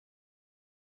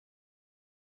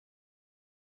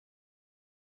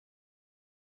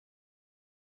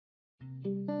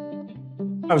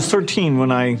I was 13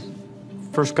 when I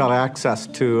first got access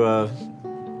to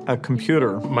a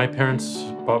computer. My parents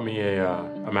bought me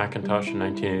a Macintosh in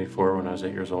 1984 when I was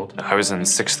 8 years old. I was in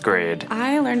 6th grade.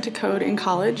 I learned to code in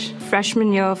college.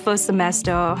 Freshman year, first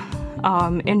semester,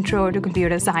 intro to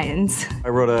computer science. I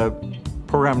wrote a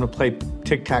program to play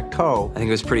tic-tac-toe. I think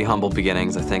it was pretty humble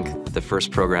beginnings. I think the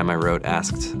first program I wrote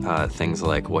asked things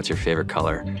like, what's your favorite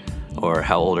color? Or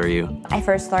how old are you? I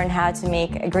first learned how to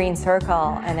make a green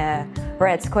circle and a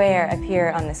red square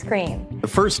appear on the screen. The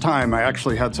first time I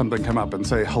actually had something come up and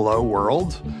say, hello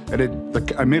world,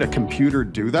 and I made a computer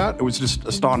do that. It was just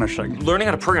astonishing. Learning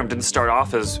how to program didn't start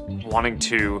off as wanting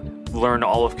to learn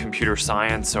all of computer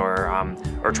science or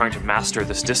trying to master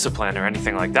this discipline or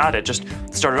anything like that. It just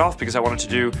started off because I wanted to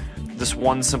do this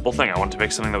one simple thing. I wanted to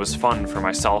make something that was fun for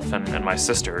myself and my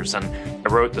sisters. And I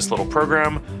wrote this little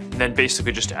program and then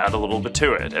basically just add a little bit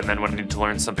to it. And then when I needed to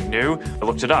learn something new, I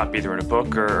looked it up, either in a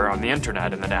book or on the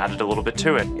internet, and then added a little bit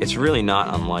to it. It's really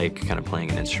not unlike kind of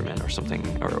playing an instrument or something,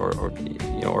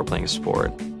 or playing a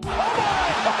sport.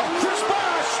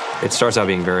 It starts out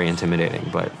being very intimidating,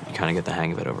 but you kind of get the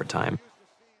hang of it over time.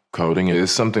 Coding is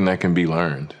something that can be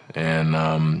learned, and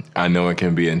I know it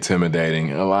can be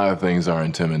intimidating. A lot of things are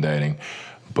intimidating,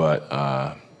 but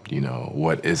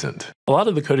what isn't? A lot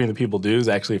of the coding that people do is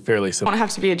actually fairly simple. You don't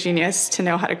have to be a genius to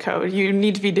know how to code. You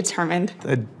need to be determined.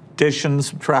 Addition,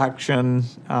 subtraction,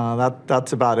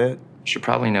 that's about it. You should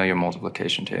probably know your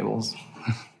multiplication tables.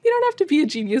 You don't have to be a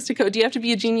genius to code. Do you have to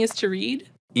be a genius to read?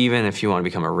 Even if you want to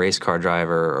become a race car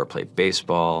driver or play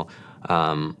baseball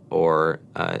or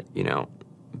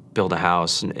build a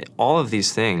house, and all of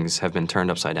these things have been turned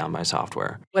upside down by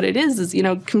software. What it is,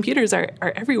 computers are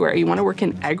everywhere. You want to work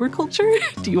in agriculture?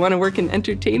 Do you want to work in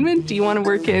entertainment? Do you want to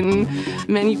work in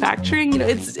manufacturing?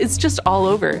 It's just all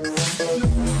over.